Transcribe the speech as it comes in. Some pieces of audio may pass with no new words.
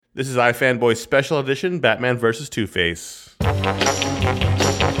This is iFanboy Special Edition, Batman vs. Two-Face.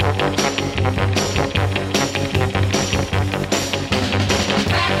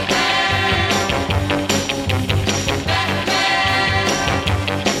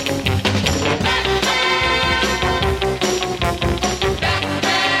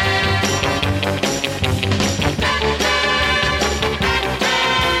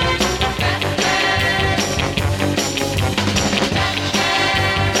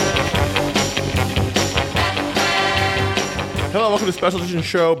 Welcome to the Special Edition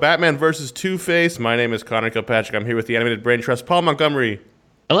show, Batman vs. Two-Face. My name is Connor Kilpatrick. I'm here with the Animated Brain Trust, Paul Montgomery.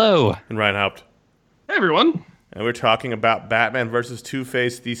 Hello. And Ryan Haupt. Hey, everyone. And we're talking about Batman vs.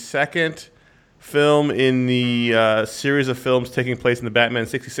 Two-Face, the second film in the series of films taking place in the Batman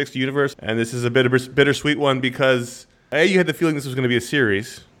 66 universe. And this is a bittersweet one because, A, you had the feeling this was going to be a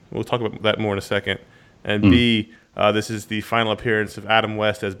series. We'll talk about that more in a second. And B, this is the final appearance of Adam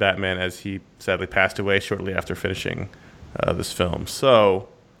West as Batman as he sadly passed away shortly after finishing this film. So,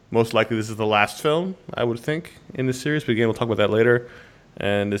 most likely this is the last film, I would think, in this series. But again, we'll talk about that later.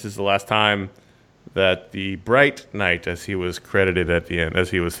 And this is the last time that the Bright Knight, as he was credited at the end, as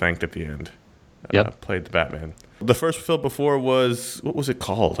he was thanked at the end, played the Batman. The first film before was, what was it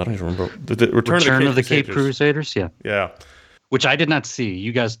called? I don't even remember. The Return of the Cape Crusaders? Yeah. Which I did not see.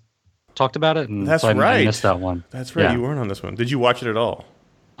 You guys talked about it? And That's so right. I missed that one. That's right. Yeah. You weren't on this one. Did you watch it at all?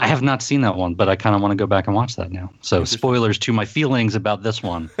 I have not seen that one, but I kind of want to go back and watch that now. So spoilers to my feelings about this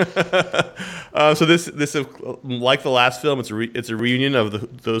one. So this like the last film, it's a reunion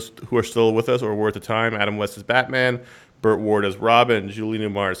of those who are still with us or were at the time. Adam West as Batman, Burt Ward as Robin, Julie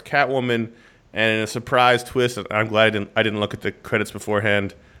Newmar as Catwoman, and in a surprise twist, I'm glad I didn't look at the credits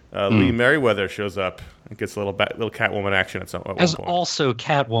beforehand. Lee Merriweather shows up and gets a little Catwoman action at one point. As also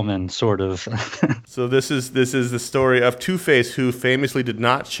Catwoman, sort of. So this is the story of Two-Face, who famously did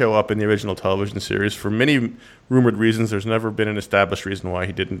not show up in the original television series for many rumored reasons. There's never been an established reason why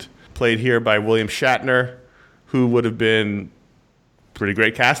he didn't. Played here by William Shatner, who would have been pretty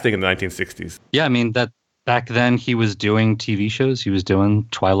great casting in the 1960s. Yeah, I mean, that back then he was doing TV shows. He was doing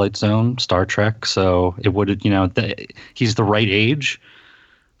Twilight Zone, Star Trek, so it would have, he's the right age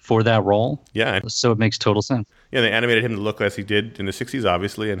for that role. Yeah. So it makes total sense. Yeah, they animated him to look as he did in the 60s,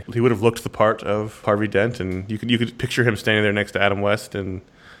 obviously, and he would have looked the part of Harvey Dent, and you could picture him standing there next to Adam West, and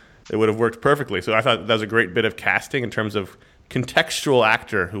it would have worked perfectly. So I thought that was a great bit of casting in terms of contextual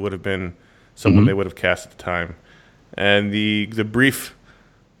actor who would have been someone they would have cast at the time. And the brief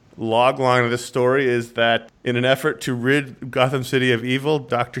log line of this story is that in an effort to rid Gotham City of evil,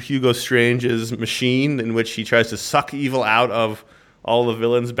 Dr. Hugo Strange's machine, in which he tries to suck evil out of all the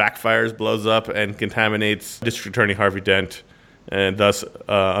villains, backfires, blows up, and contaminates District Attorney Harvey Dent, and thus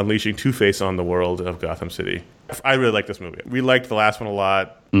unleashing Two-Face on the world of Gotham City. I really like this movie. We liked the last one a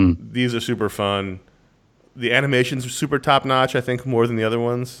lot. These are super fun. The animations are super top-notch, I think, more than the other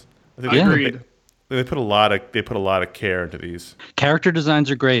ones. I think agreed. They put a lot of care into these. Character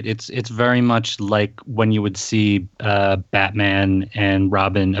designs are great. It's very much like when you would see Batman and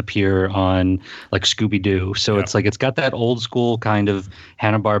Robin appear on like Scooby-Doo. So it's like it's got that old school kind of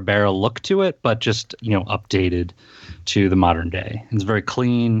Hanna-Barbera look to it, but just updated to the modern day. It's very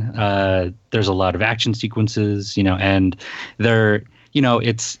clean. There's a lot of action sequences, and they're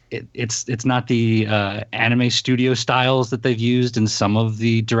it's not the anime studio styles that they've used in some of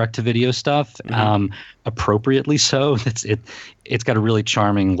the direct-to-video stuff. Appropriately so. It's got a really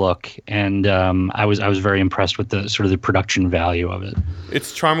charming look, and I was very impressed with the sort of the production value of it.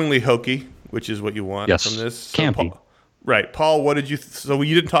 It's charmingly hokey, which is what you want from this. So campy. Paul, what did you? So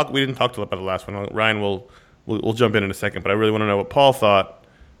we didn't talk about the last one. Ryan we'll jump in a second, but I really want to know what Paul thought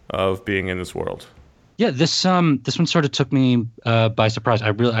of being in this world. Yeah, this one sort of took me by surprise.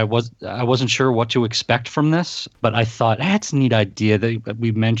 I wasn't sure what to expect from this, but I thought that's a neat idea. That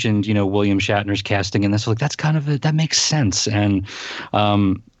we mentioned, William Shatner's casting in this. Like that's kind of that makes sense, and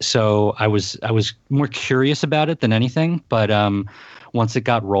so I was more curious about it than anything. But once it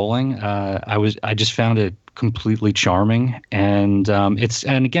got rolling, I just found it completely charming, and it's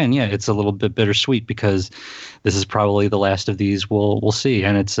a little bit bittersweet because this is probably the last of these we'll see,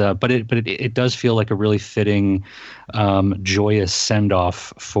 and it's but it does feel like a really fitting joyous send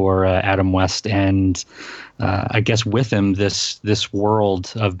off for Adam West, and I guess with him this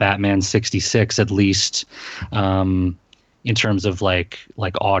world of Batman 66, at least in terms of like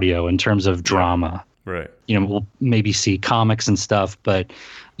audio, in terms of drama. Right. We'll maybe see comics and stuff, but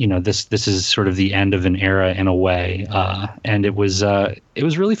this is sort of the end of an era in a way, and it was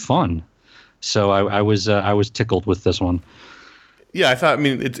really fun. So I was tickled with this one. Yeah, I thought. I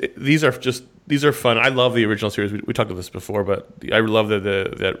mean, these are just these are fun. I love the original series. We talked about this before, but I love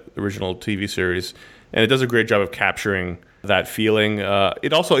that original TV series, and it does a great job of capturing that feeling.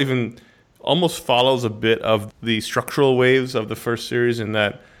 It also even almost follows a bit of the structural waves of the first series in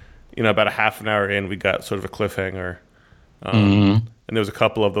that, about a half an hour in, we got sort of a cliffhanger. And there was a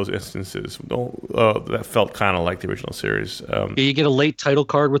couple of those instances that felt kind of like the original series. You get a late title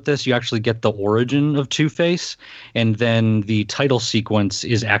card with this. You actually get the origin of Two-Face, and then the title sequence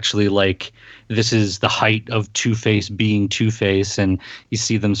is actually like, this is the height of Two-Face being Two-Face, and you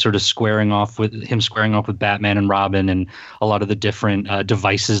see them sort of squaring off with Batman and Robin and a lot of the different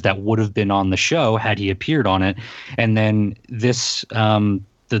devices that would have been on the show had he appeared on it. And then this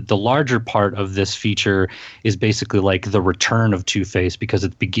the larger part of this feature is basically like the return of Two-Face, because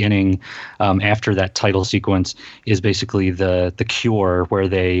at the beginning, after that title sequence, is basically the cure, where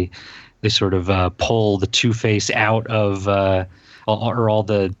they sort of pull the Two-Face out of or all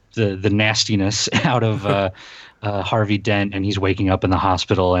the nastiness out of Harvey Dent, and he's waking up in the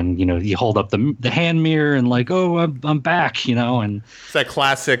hospital, and you hold up the hand mirror and like, oh, I'm back, and it's that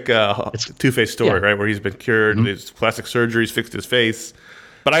classic Two-Face story, right, where he's been cured, his plastic surgeries fixed his face.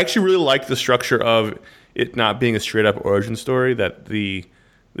 But I actually really like the structure of it not being a straight-up origin story, that the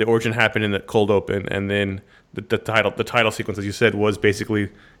origin happened in the cold open, and then the title sequence, as you said, was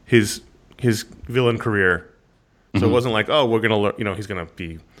basically his villain career. So it wasn't like, oh, we're going to, he's going to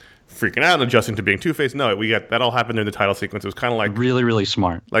be freaking out and adjusting to being Two-Face. No, we got that all happened in the title sequence. It was kind of like... Really, really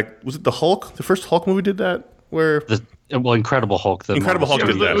smart. Like, was it the Hulk? The first Hulk movie did that? Where... Incredible Hulk. Incredible Hulk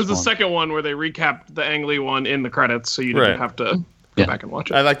did that. It was the second one where they recapped the Ang Lee one in the credits, so you didn't have to... Go back and watch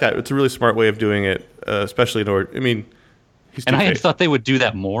it. I like that. It's a really smart way of doing it, especially in order. I mean, he's and I had thought they would do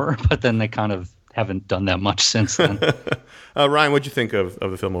that more, but then they kind of haven't done that much since then. Ryan, what'd you think of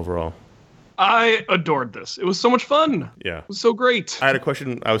the film overall? I adored this. It was so much fun. Yeah. It was so great. I had a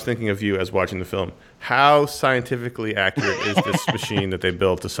question. I was thinking of you as watching the film. How scientifically accurate is this machine that they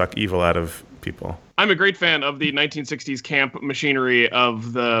built to suck evil out of people? I'm a great fan of the 1960s camp machinery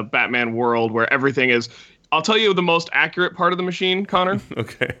of the Batman world, where everything is... I'll tell you the most accurate part of the machine, Connor.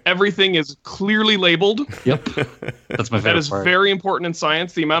 Okay. Everything is clearly labeled. Yep. That's my favorite That is part. Very important in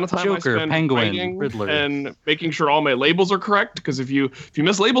science. The amount of time Joker, I spend Penguin, writing Riddler. and making sure all my labels are correct, because if you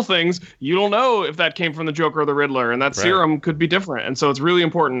mislabel things, you don't know if that came from the Joker or the Riddler, and that serum could be different. And so it's really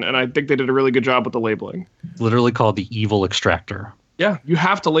important, and I think they did a really good job with the labeling. It's literally called the evil extractor. Yeah, you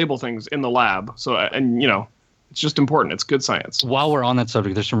have to label things in the lab. So, and it's just important. It's good science. While we're on that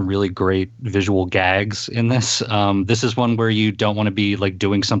subject, there's some really great visual gags in this. This is one where you don't want to be like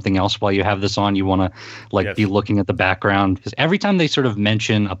doing something else while you have this on. You want to be looking at the background, because every time they sort of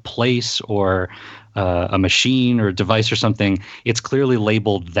mention a place or a machine or a device or something, it's clearly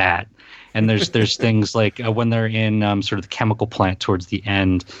labeled that. And there's things like when they're in sort of the chemical plant towards the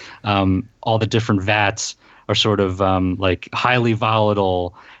end, all the different vats are sort of like highly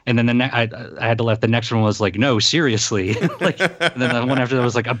volatile. And then I had to laugh. The next one was like, no, seriously. And then the one after that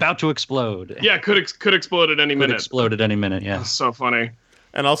was like about to explode. Yeah, could explode at any minute. Explode at any minute. Yeah. That's so funny.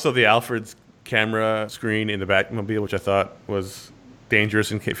 And also the Alfred's camera screen in the Batmobile, which I thought was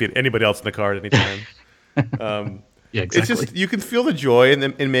dangerous in case you had anybody else in the car at any time. Yeah, exactly. It's just, you can feel the joy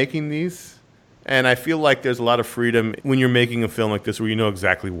in making these. And I feel like there's a lot of freedom when you're making a film like this, where you know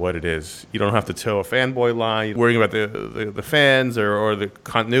exactly what it is. You don't have to toe a fanboy line, worrying about the fans or the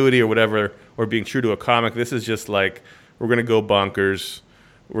continuity or whatever, or being true to a comic. This is just like, we're going to go bonkers.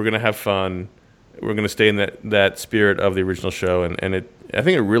 We're going to have fun. We're going to stay in that spirit of the original show. And I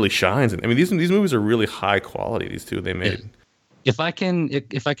think it really shines. I mean, these movies are really high quality, these two they made. Yeah. If I can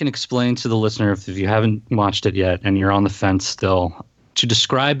explain to the listener, if you haven't watched it yet and you're on the fence still, to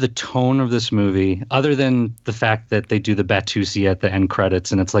describe the tone of this movie, other than the fact that they do the Batusi at the end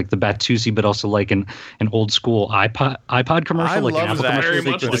credits, and it's like the Batusi, but also like an old school iPod commercial, I like love an Apple that. commercial, Very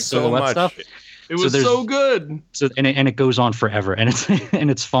much with like the silhouette stuff. It was so good. So and it goes on forever, and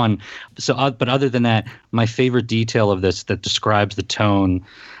it's fun. So, but other than that, my favorite detail of this that describes the tone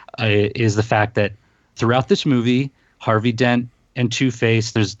is the fact that throughout this movie, Harvey Dent and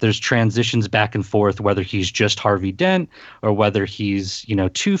Two-Face, there's transitions back and forth, whether he's just Harvey Dent or whether he's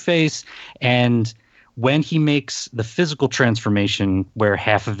Two-Face. And when he makes the physical transformation, where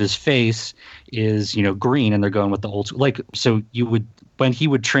half of his face is green, and they're going with the old school, so when he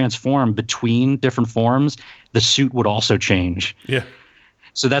would transform between different forms, the suit would also change. Yeah.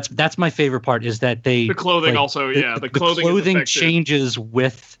 So that's my favorite part, is that the clothing also, the clothing changes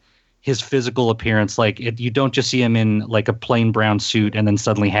with his physical appearance. You don't just see him in like a plain brown suit and then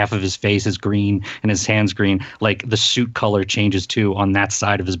suddenly half of his face is green and his hand's green. Like the suit color changes too on that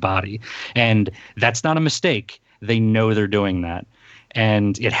side of his body. And that's not a mistake. They know they're doing that.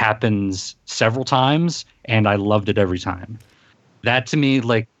 and it happens several times, and I loved it every time. That to me,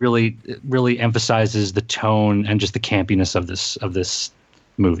 like, really emphasizes the tone and just the campiness of this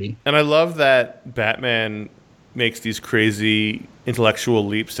movie. And I love that Batman makes these crazy intellectual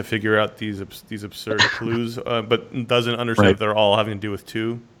leaps to figure out these absurd clues, but doesn't understand that they're all having to do with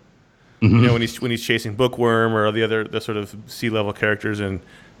two. Mm-hmm. You know, when he's chasing Bookworm or the sort of sea-level characters and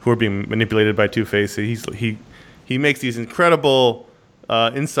who are being manipulated by Two-Face, he makes these incredible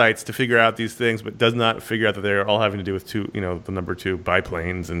insights to figure out these things, but does not figure out that they're all having to do with the number two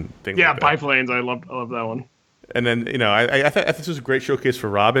biplanes and things. Yeah, like that. biplanes. I love that one. And then I thought this was a great showcase for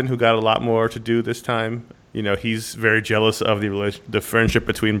Robin, who got a lot more to do this time. You know, he's very jealous of the friendship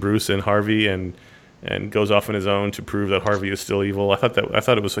between Bruce and Harvey, and goes off on his own to prove that Harvey is still evil. I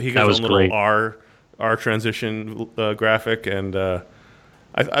thought it was he got his own little R transition graphic, and I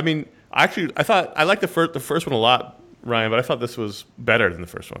thought I liked the first one a lot, Ryan, but I thought this was better than the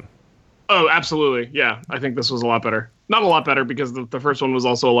first one. Oh, absolutely. Yeah, I think this was a lot better. Not a lot better because the first one was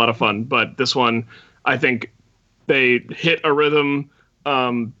also a lot of fun, but this one, I think they hit a rhythm.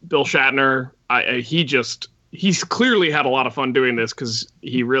 Bill Shatner, he's clearly had a lot of fun doing this because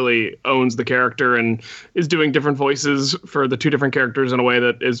he really owns the character and is doing different voices for the two different characters in a way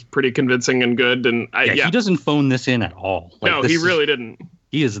that is pretty convincing and good. And he doesn't phone this in at all. Like, no, he really didn't.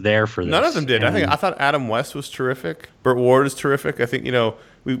 He is there for this. None of them did. I thought Adam West was terrific. Burt Ward is terrific. I think,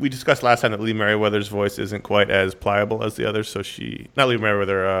 we discussed last time that Lee Merriweather's voice isn't quite as pliable as the others, so not Lee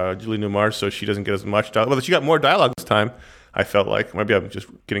Merriweather, Julie Newmar, so she doesn't get as much dialogue. Well, she got more dialogue this time, I felt like. Maybe I'm just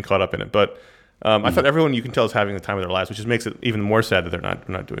getting caught up in it. But I thought everyone you can tell is having the time of their lives, which just makes it even more sad that they're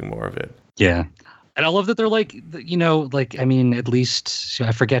not doing more of it. Yeah. And I love that they're at least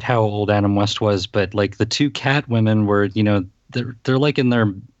I forget how old Adam West was, but like the two cat women were, they're like in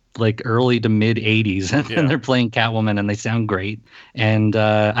their like early to mid 80s and they're playing Catwoman and they sound great. And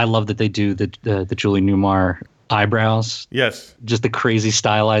I love that they do the Julie Newmar eyebrows. Yes. Just the crazy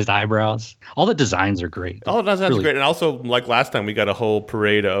stylized eyebrows. All the designs are great. All the designs are great. And also, like last time, we got a whole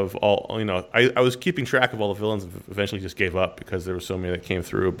parade of all, I was keeping track of all the villains and eventually just gave up because there were so many that came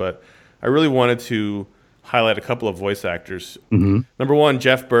through. But I really wanted to highlight a couple of voice actors. Mm-hmm. Number one,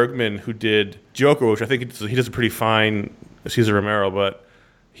 Jeff Bergman, who did Joker, which I think he does a pretty fine Cesar Romero, but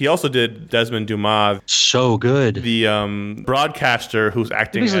he also did Desmond Dumas. So good. The broadcaster who's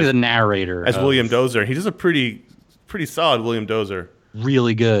acting as the narrator. As William Dozer. He does a pretty solid William Dozer.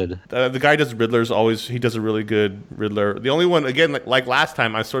 Really good. The guy who does Riddler's he does a really good Riddler. The only one, again, like last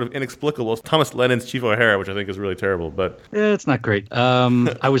time, I sort of inexplicable is Thomas Lennon's Chief O'Hara, which I think is really terrible. But it's not great.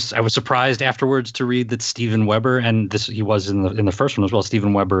 I was surprised afterwards to read that Steven Weber, and he was in the first one as well.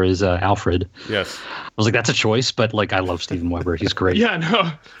 Steven Weber is Alfred. Yes. I was like, that's a choice, but like I love Steven Weber. He's great. Yeah,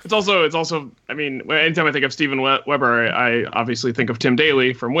 no. It's also. I mean, anytime I think of Steven Weber, I obviously think of Tim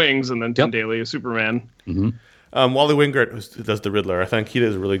Daly from Wings, and then Tim Daly is Superman. Mm-hmm. Wally Wingert, who does the Riddler, I think he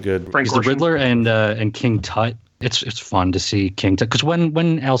does really good. He's the Riddler and King Tut. It's fun to see King Tut because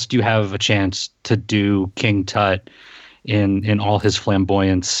when else do you have a chance to do King Tut in all his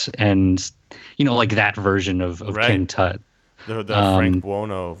flamboyance and like that version of King Tut. The Frank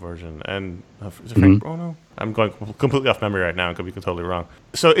Buono version. And is it Frank Buono? I'm going completely off memory right now. I could be totally wrong.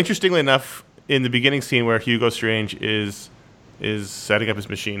 So interestingly enough, in the beginning scene where Hugo Strange is setting up his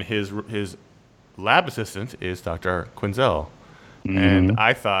machine, his lab assistant is Dr. Quinzel. Mm-hmm. And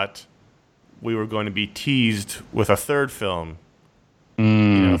I thought we were going to be teased with a third film.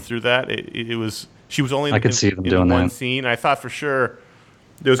 Through that. It was she was only in one scene. I thought for sure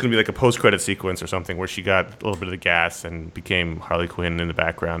there was going to be like a post-credit sequence or something where she got a little bit of the gas and became Harley Quinn in the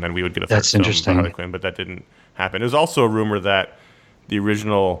background, and we would get a third film for Harley Quinn, but that didn't happen. There's also a rumor that the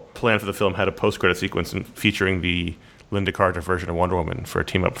original plan for the film had a post-credit sequence featuring the Linda Carter version of Wonder Woman for a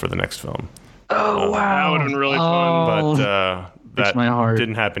team-up for the next film. Oh, wow. That would have been really fun. But that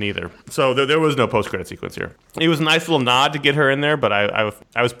didn't happen either. So there was no post-credit sequence here. It was a nice little nod to get her in there, but I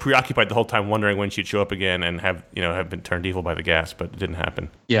was preoccupied the whole time wondering when she'd show up again and have been turned evil by the gas, but it didn't happen.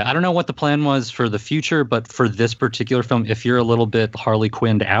 Yeah, I don't know what the plan was for the future, but for this particular film, if you're a little bit Harley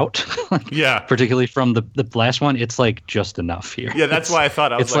Quinned out, particularly from the last one, it's like just enough here. Yeah, that's why I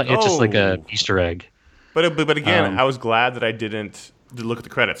thought it's just like a Easter egg. But again, I was glad that I didn't look at the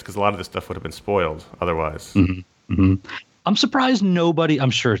credits because a lot of this stuff would have been spoiled otherwise. Mm-hmm. Mm-hmm. I'm surprised I'm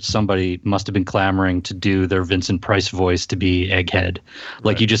sure somebody must have been clamoring to do their Vincent Price voice to be Egghead.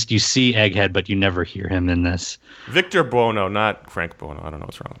 Like you see Egghead, but you never hear him in this. Victor Buono, not Frank Buono. I don't know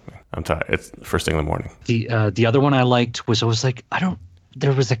what's wrong with me. I'm tired. It's first thing in the morning. The other one I liked was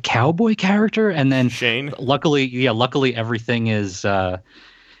there was a cowboy character, and then Shane. Luckily everything is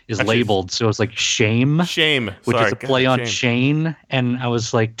is Actually, labeled. So it's like Shame, Shame. which Sorry, is a play God, on Shame. Shane. And I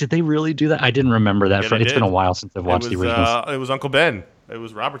was like, did they really do that? I didn't remember that. Yeah, It's they been a did. while since I've watched the originals. It was Uncle Ben. It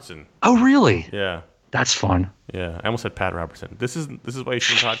was Robertson. Oh, really? Yeah. That's fun. Yeah, I almost said Pat Robertson. This is why you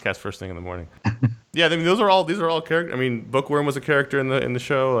shouldn't podcast first thing in the morning. Yeah, I mean these are all characters. I mean, Bookworm was a character in the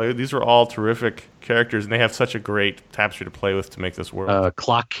show. Like, these are all terrific characters, and they have such a great tapestry to play with to make this world.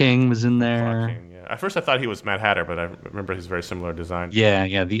 Clock King was in there. Clock King, yeah. At first, I thought he was Mad Hatter, but I remember he's very similar design.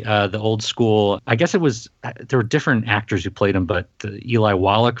 Yeah. The old school. I guess it was. There were different actors who played him, but the Eli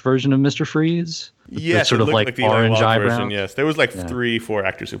Wallach version of Mr. Freeze. Yes, sort of like the Eli orange Wallach eyebrows. version. Yes, there was like 3-4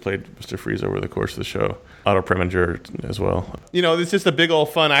 actors who played Mr. Freeze over the course of the show. Otto Preminger as well. You know, it's just a big old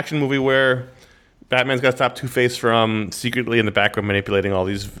fun action movie where Batman's got to stop Two-Face from secretly in the background manipulating all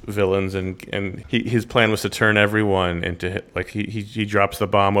these villains, and his plan was to turn everyone into, like, he drops the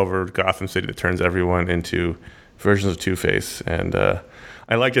bomb over Gotham City that turns everyone into versions of Two-Face. And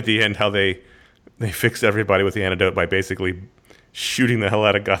I liked at the end how they fixed everybody with the antidote by basically shooting the hell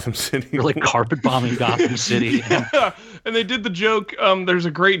out of Gotham City. You're like carpet bombing Gotham City. And they did the joke. There's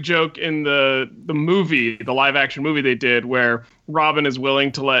a great joke in the movie, the live action movie they did, where Robin is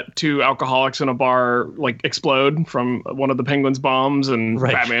willing to let 2 alcoholics in a bar like explode from one of the Penguin's bombs, and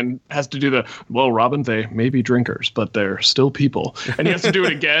Batman has to do Robin, they may be drinkers, but they're still people. And he has to do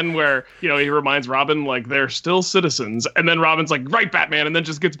it again, where he reminds Robin like they're still citizens, and then Robin's like, right, Batman, and then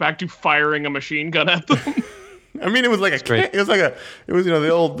just gets back to firing a machine gun at them. I mean, it was like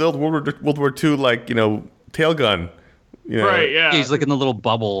the old World War II tail gun. Right, yeah. He's like in the little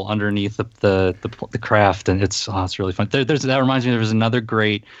bubble underneath the craft, and it's really fun. That reminds me, there was another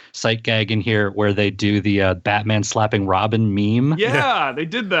great sight gag in here where they do the Batman slapping Robin meme. Yeah, they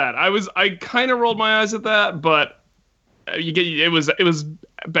did that. I kind of rolled my eyes at that, but it was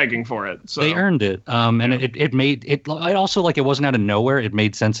begging for it. So they earned it. And it made it. I also like it wasn't out of nowhere. It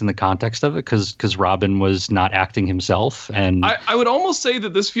made sense in the context of it because Robin was not acting himself, and I would almost say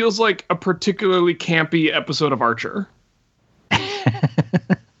that this feels like a particularly campy episode of Archer.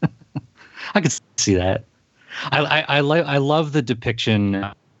 I could see that. I love the depiction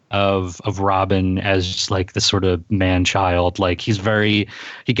of Robin as just like this sort of man child. Like he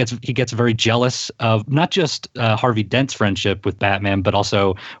gets very jealous of not just Harvey Dent's friendship with Batman, but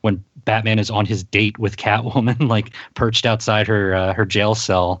also when Batman is on his date with Catwoman, like perched outside her jail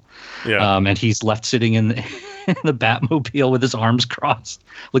cell. Yeah. And he's left sitting in the Batmobile with his arms crossed.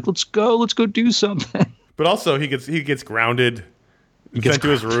 Like, let's go do something. But also he gets grounded. Sent to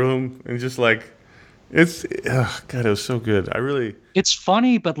his room, and just like, God, it was so good. It's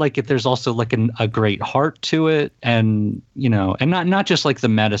funny, but like there's also like a great heart to it, and and not just like the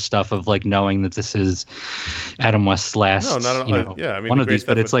meta stuff of like knowing that this is Adam West's last, yeah, I mean, one of these,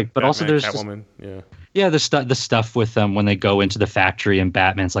 but it's like, but Batman, also there's Catwoman, the stuff with them when they go into the factory and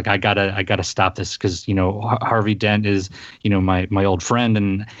Batman's like, I gotta stop this because Harvey Dent is my old friend,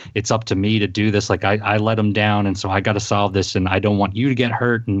 and it's up to me to do this. Like I let him down, and so I got to solve this, and I don't want you to get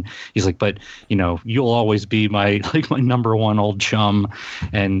hurt. And he's like, but you'll always be my number one old chum,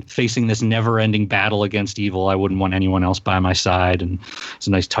 and facing this never-ending battle against evil, I wouldn't want anyone else by my side. And it's a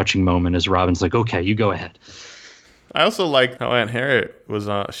nice touching moment as Robin's like, okay, you go ahead. I also like how Aunt Harriet was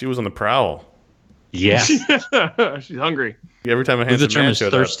on the prowl. Yeah. She's hungry. Every time a handsome the term man is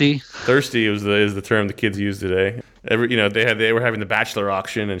showed thirsty. Up, thirsty is the term the kids use today. They were having the bachelor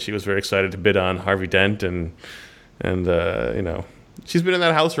auction, and she was very excited to bid on Harvey Dent, and she's been in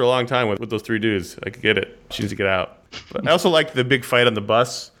that house for a long time with those 3 dudes. I could get it. She needs to get out. But I also liked the big fight on the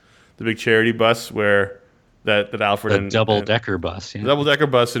bus, the big charity bus where that Alfred and double-decker bus. Yeah. The double-decker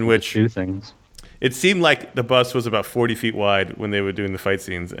bus in which 2 things. It seemed like the bus was about 40 feet wide when they were doing the fight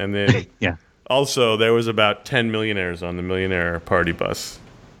scenes, and then yeah. Also, there was about 10 millionaires on the millionaire party bus.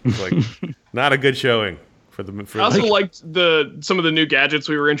 Like, not a good showing for the. I also liked some of the new gadgets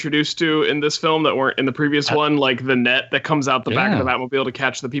we were introduced to in this film that weren't in the previous one, like the net that comes out the back of the Batmobile to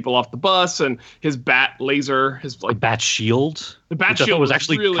catch the people off the bus, and his bat laser, his like bat shield. The bat shield was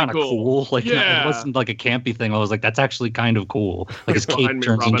actually really kind of cool. Like, it wasn't like a campy thing. I was like, that's actually kind of cool. Like his cape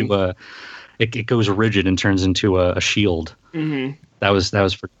turns into it goes rigid and turns into a shield. Mm-hmm. That was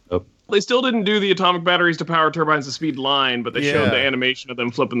pretty dope. They still didn't do the atomic batteries to power turbines to speed line, but they showed the animation of them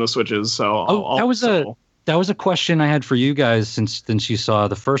flipping the switches. So that was a question I had for you guys since you saw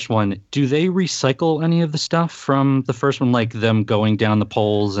the first one. Do they recycle any of the stuff from the first one, like them going down the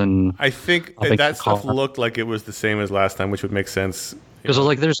poles? And I think that stuff looked like it was the same as last time, which would make sense. Because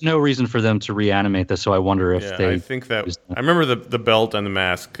like, there's no reason for them to reanimate this, so I wonder if they. I think that I remember the belt and the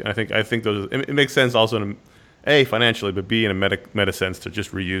mask. I think those. It makes sense also in A, financially, but B, in a meta sense to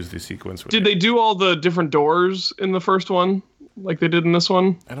just reuse the sequence. Did they do all the different doors in the first one? like they did in this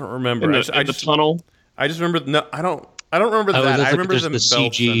one? I don't remember. In the tunnel. I just remember. No, I don't remember that. I remember the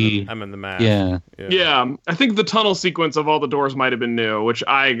CG. I'm in the mask. Yeah. I think the tunnel sequence of all the doors might have been new, which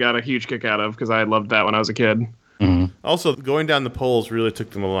I got a huge kick out of because I loved that when I was a kid. Mm-hmm. Also, going down the poles really took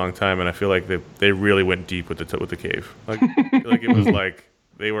them a long time, and I feel like they really went deep with the cave. Like it was like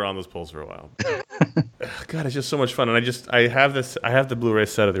they were on those poles for a while. God, it's just so much fun, and I have the Blu-ray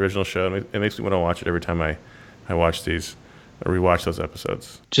set of the original show, and it makes me want to watch it every time I watch these or rewatch those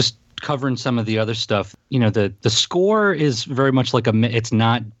episodes. Just covering some of the other stuff, the score is very much like it's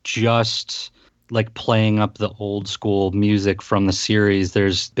not just like playing up the old school music from the series.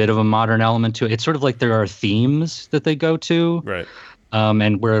 There's a bit of a modern element to it. It's sort of like there are themes that they go to. Right.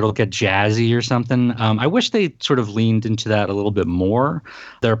 And where it'll get jazzy or something. I wish they sort of leaned into that a little bit more.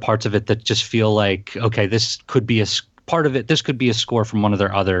 There are parts of it that just feel like, okay, this could be part of it. This could be a score from one of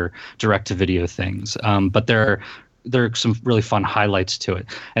their other direct-to-video things. But there are some really fun highlights to it.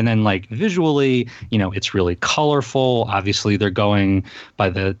 And then like visually, it's really colorful. Obviously, they're going by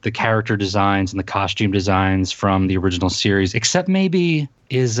the character designs and the costume designs from the original series, except maybe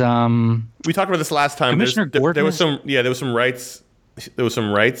is we talked about this last time. Commissioner Gordon. There was some rights. There was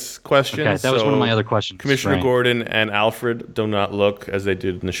some rights questions. Okay, that was one of my other questions. Commissioner Gordon and Alfred do not look as they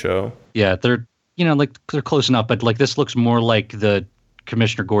did in the show. Yeah, they're they're close enough, but like this looks more like the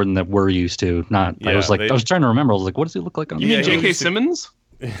Commissioner Gordon that we're used to. I was trying to remember. I was like, what does he look like on? You mean J.K. Simmons?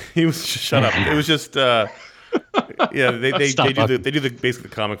 He was shut up. It was just they do the basically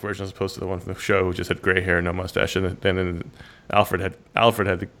the comic version as opposed to the one from the show who just had gray hair and no mustache, and then Alfred had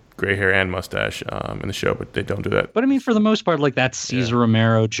the gray hair and mustache in the show, but they don't do that. But I mean, for the most part, like that's Cesar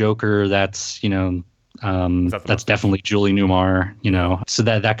Romero Joker. That's that's definitely Julie Newmar. So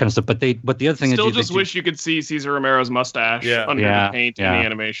that kind of stuff. But the other thing still just wish you could see Cesar Romero's mustache under the paint in the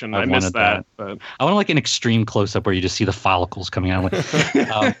animation. I missed that. But I want like an extreme close up where you just see the follicles coming out.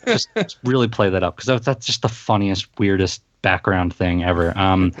 Just really play that up because that's just the funniest, weirdest background thing ever.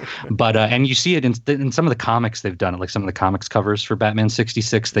 But and you see it in some of the comics they've done it, like some of the comics covers for Batman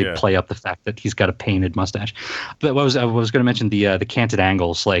 66. They play up the fact that he's got a painted mustache. But I was going to mention the canted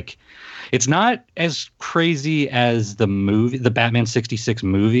angles. Like it's not as crazy as the movie, the Batman 66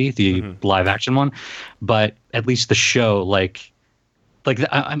 movie, the live action one, but at least the show, like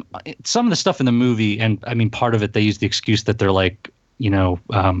some of the stuff in the movie, and I mean part of it they use the excuse that they're like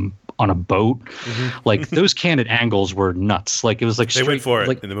on a boat. Like those candid angles were nuts. Like it was like straight, they went for it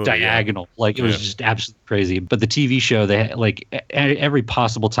like in the movie, diagonal. Like it was just absolutely crazy. But the TV show, they had, like every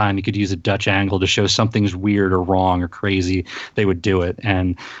possible time you could use a Dutch angle to show something's weird or wrong or crazy, they would do it,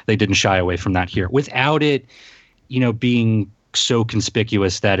 and they didn't shy away from that here without it, being so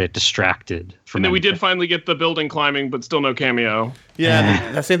conspicuous that it distracted from and then anything. We did finally get the building climbing, but still no cameo.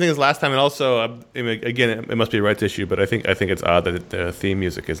 Yeah, that same thing as last time. And also, again, it must be a rights issue, but I think it's odd that the theme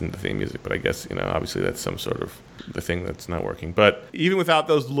music isn't the theme music. But I guess obviously that's some sort of the thing that's not working. But even without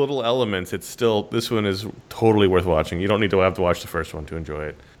those little elements, it's still, this one is totally worth watching. You don't need to have to watch the first one to enjoy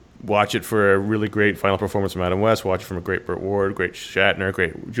it. Watch it for a really great final performance from Adam West. Watch it from a great Burt Ward, great Shatner,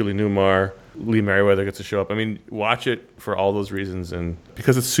 great Julie Newmar. Lee Merriweather gets to show up. I mean, watch it for all those reasons, and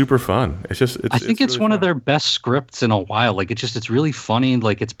because it's super fun. I think it's really one fun. of their best scripts in a while. Like it's really funny.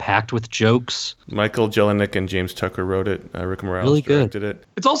 Like it's packed with jokes. Michael Jelenic and James Tucker wrote it. Rick Moranis really directed it.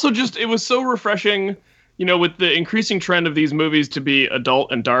 It's also it was so refreshing. With the increasing trend of these movies to be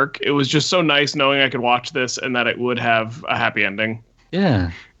adult and dark, it was just so nice knowing I could watch this and that it would have a happy ending.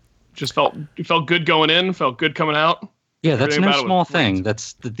 Yeah. Just felt good going in, felt good coming out. Yeah, that's no small thing.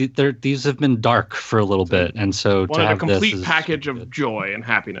 That's these have been dark for a little bit, and so to have a complete package of joy and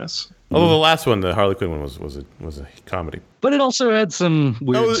happiness. Although the last one, the Harley Quinn one, was a comedy. But it also had some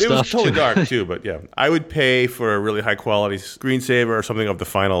weird stuff. It was totally dark too. But yeah, I would pay for a really high quality screensaver or something of the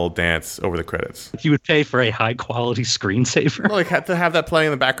final dance over the credits. You would pay for a high quality screensaver? Well, like to have that playing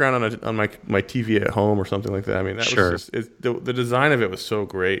in the background on my TV at home or something like that. I mean, that was just the design of it was so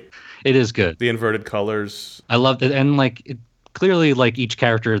great. It is good. The inverted colors. I loved it, and clearly, like each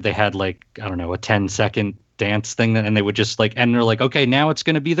character, they had a 10-second dance thing, and they would just and they're like, okay, now it's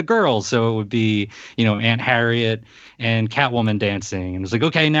going to be the girls, so it would be Aunt Harriet and Catwoman dancing, and it's like,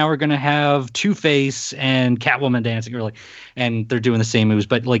 okay, now we're going to have Two-Face and Catwoman dancing, and they're doing the same moves,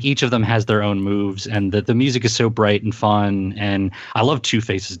 but each of them has their own moves, and the music is so bright and fun, and I love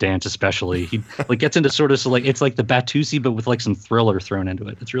Two-Face's dance especially. He gets into sort of it's like the Batusi, but with some thriller thrown into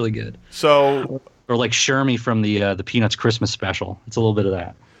it. It's really good. So, or like Shermie from the Peanuts Christmas special. It's a little bit of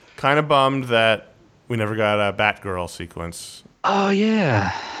that. Kind of bummed that we never got a Batgirl sequence. Oh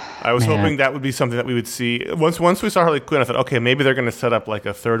yeah. I was hoping that would be something that we would see once we saw Harley Quinn. I thought, okay, maybe they're going to set up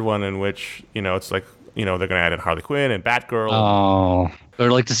a third one in which it's they're going to add in Harley Quinn and Batgirl. Oh,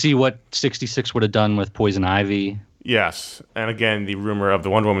 I'd like to see what 66 would have done with Poison Ivy. Yes, and again, the rumor of the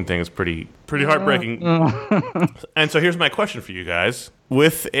Wonder Woman thing is pretty heartbreaking. And so here's my question for you guys: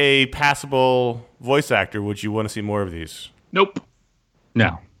 with a passable voice actor, would you want to see more of these? Nope.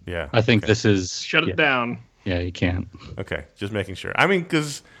 No. Yeah, I think this is... Shut it down. Yeah, you can't. Okay, just making sure. I mean,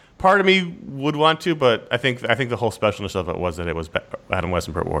 because part of me would want to, but I think the whole specialness of it was that it was Adam West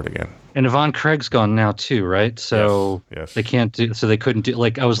and Burt Ward again. And Yvonne Craig's gone now too, right? So yes. They can't do. So they couldn't do.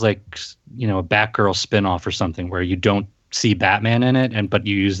 Like I was like, a Batgirl spinoff or something where you don't see Batman in it, but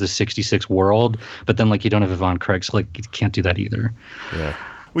you use the 66 world, but then like you don't have Yvonne Craig, so like you can't do that either. Yeah.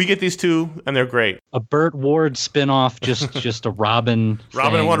 We get these two, and they're great. A Burt Ward spinoff, just a Robin.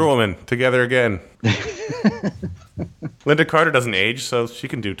 Robin and Wonder Woman together again. Linda Carter doesn't age, so she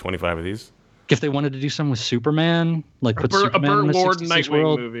can do 25 of these. If they wanted to do something with Superman, like put Superman a Burt in the Ward 66 Nightwing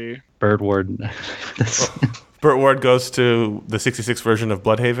world. movie. Burt Ward. Burt Ward goes to the 66 version of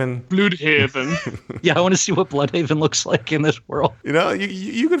Bloodhaven. Bloodhaven. Yeah, I want to see what Bloodhaven looks like in this world.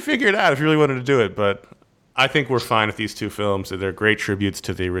 You can figure it out if you really wanted to do it, but I think we're fine with these two films. They're great tributes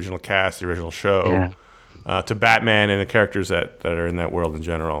to the original cast, the original show, to Batman and the characters that are in that world in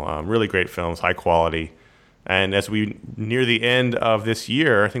general. Really great films, high quality. And as we near the end of this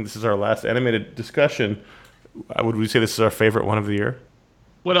year, I think this is our last animated discussion. Would we say this is our favorite one of the year?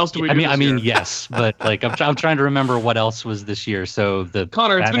 What else do we do I this mean, year? yes, but like I'm trying to remember what else was this year. So the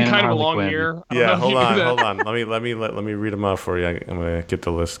Connor, it's Batman been kind of a and Harley long Quinn. year. Yeah, hold on. Let me read them off for you. I'm gonna get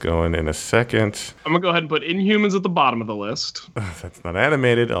the list going in a second. I'm gonna go ahead and put Inhumans at the bottom of the list. That's not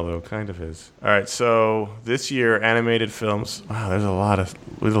animated, although it kind of is. All right, so this year animated films. Wow, there's a lot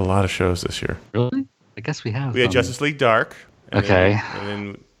of shows this year. Really? I guess we have. We had Justice League Dark. Okay. And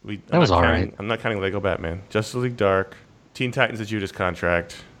then we. That was all right. I'm not counting Lego Batman. Justice League Dark, Teen Titans: The Judas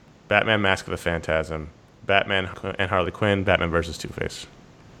Contract, Batman: Mask of the Phantasm, Batman and Harley Quinn, Batman versus Two-Face.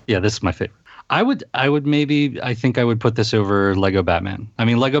 Yeah, this is my favorite. I think I would put this over Lego Batman. I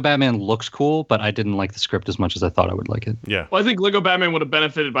mean, Lego Batman looks cool, but I didn't like the script as much as I thought I would like it. Yeah. Well, I think Lego Batman would have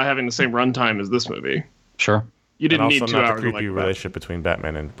benefited by having the same runtime as this movie. Sure. You didn't and need also 2 not hours the to creepy like relationship between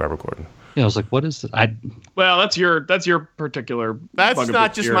Batman and Barbara Gordon. Yeah, I was like, what is this? Well, that's your particular. That's bugaboo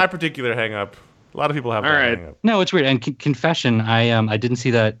not just here. my particular hang-up. A lot of people have All that right. hang-up. No, it's weird. And confession, I didn't see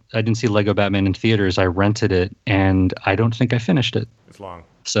that. I didn't see Lego Batman in theaters. I rented it, and I don't think I finished it. It's long.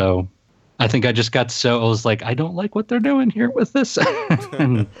 So I think I just got I was like, I don't like what they're doing here with this.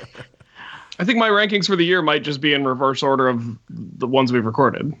 And I think my rankings for the year might just be in reverse order of the ones we've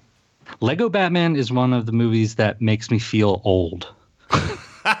recorded. Lego Batman is one of the movies that makes me feel old.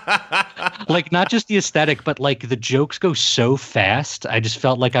 Like not just the aesthetic, but like the jokes go so fast. I just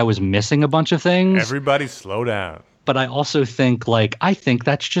felt like I was missing a bunch of things. Everybody slow down. But I also think I think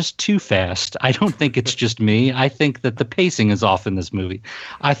that's just too fast. I don't think it's just me. I think that the pacing is off in this movie.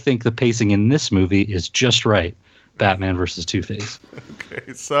 I think the pacing in this movie is just right. Batman versus Two-Face.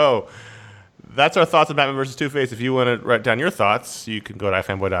 Okay, so that's our thoughts on Batman vs. Two-Face. If you want to write down your thoughts, you can go to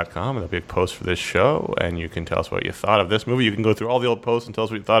ifanboy.com, and there'll be a post for this show, and you can tell us what you thought of this movie. You can go through all the old posts and tell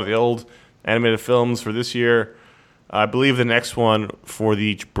us what you thought of the old animated films for this year. I believe the next one for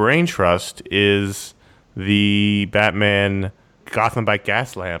the Brain Trust is the Batman Gotham by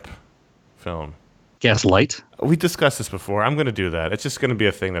Gaslamp film. Gaslight. We discussed this before. I'm going to do that. It's just going to be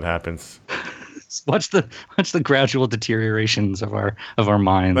a thing that happens. Watch the gradual deteriorations of our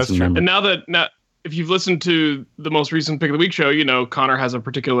minds. That's true. And now if you've listened to the most recent Pick of the Week show, you know Connor has a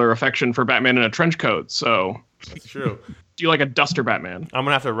particular affection for Batman in a trench coat. So That's true. do you like a duster Batman? I'm going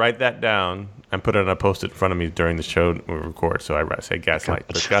to have to write that down and put it on a post-it in front of me during the show we record. So I say Gaslight.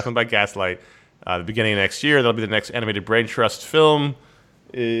 But Gotham by Gaslight. The beginning of next year, that'll be the next animated Brain Trust film.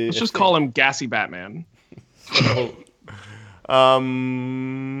 Let's just call him Gassy Batman.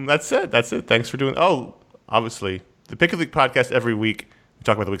 That's it. Thanks for doing. Oh, obviously, the Pick of the Week podcast every week. We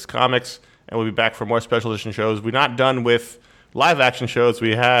talk about the week's comics, and we'll be back for more special edition shows. We're not done with live action shows.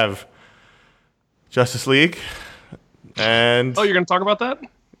 We have Justice League, and Oh, you're going to talk about that?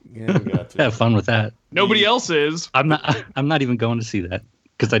 yeah, we got to. Have fun with that. Nobody else is. I'm not even going to see that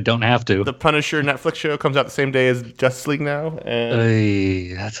because I don't have to. The Punisher Netflix show comes out the same day as Justice League now, and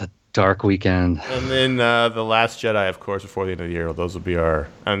Ay, that's a dark weekend. then The Last Jedi, of course, before the end of the year. Those will be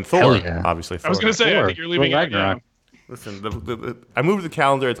and Thor, Hell yeah. obviously. I was going to say, I Thor. think you're leaving Thor out Ragnarok. now. Listen, I moved the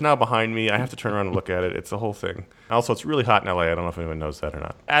calendar. It's now behind me. I have to turn around and look at it. It's the whole thing. Also, it's really hot in LA. I don't know if anyone knows that or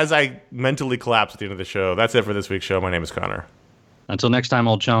not. As I mentally collapse at the end of the show, that's it for this week's show. My name is Connor. Until next time,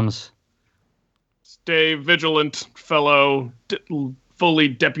 old chums. Stay vigilant, fellow fully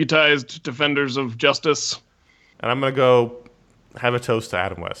deputized defenders of justice. And I'm going to go have a toast to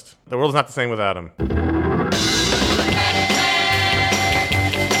Adam West. The world is not the same without him.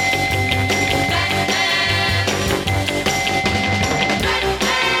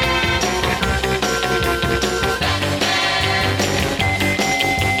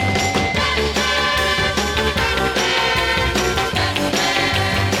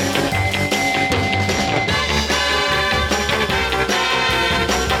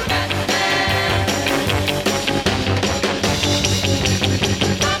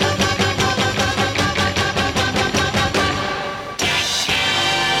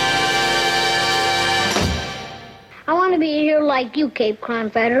 Like you, Cape Crime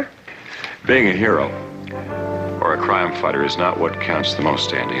Fighter. Being a hero or a crime fighter is not what counts the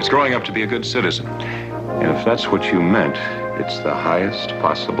most, Andy. It's growing up to be a good citizen. And if that's what you meant, it's the highest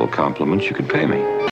possible compliment you could pay me.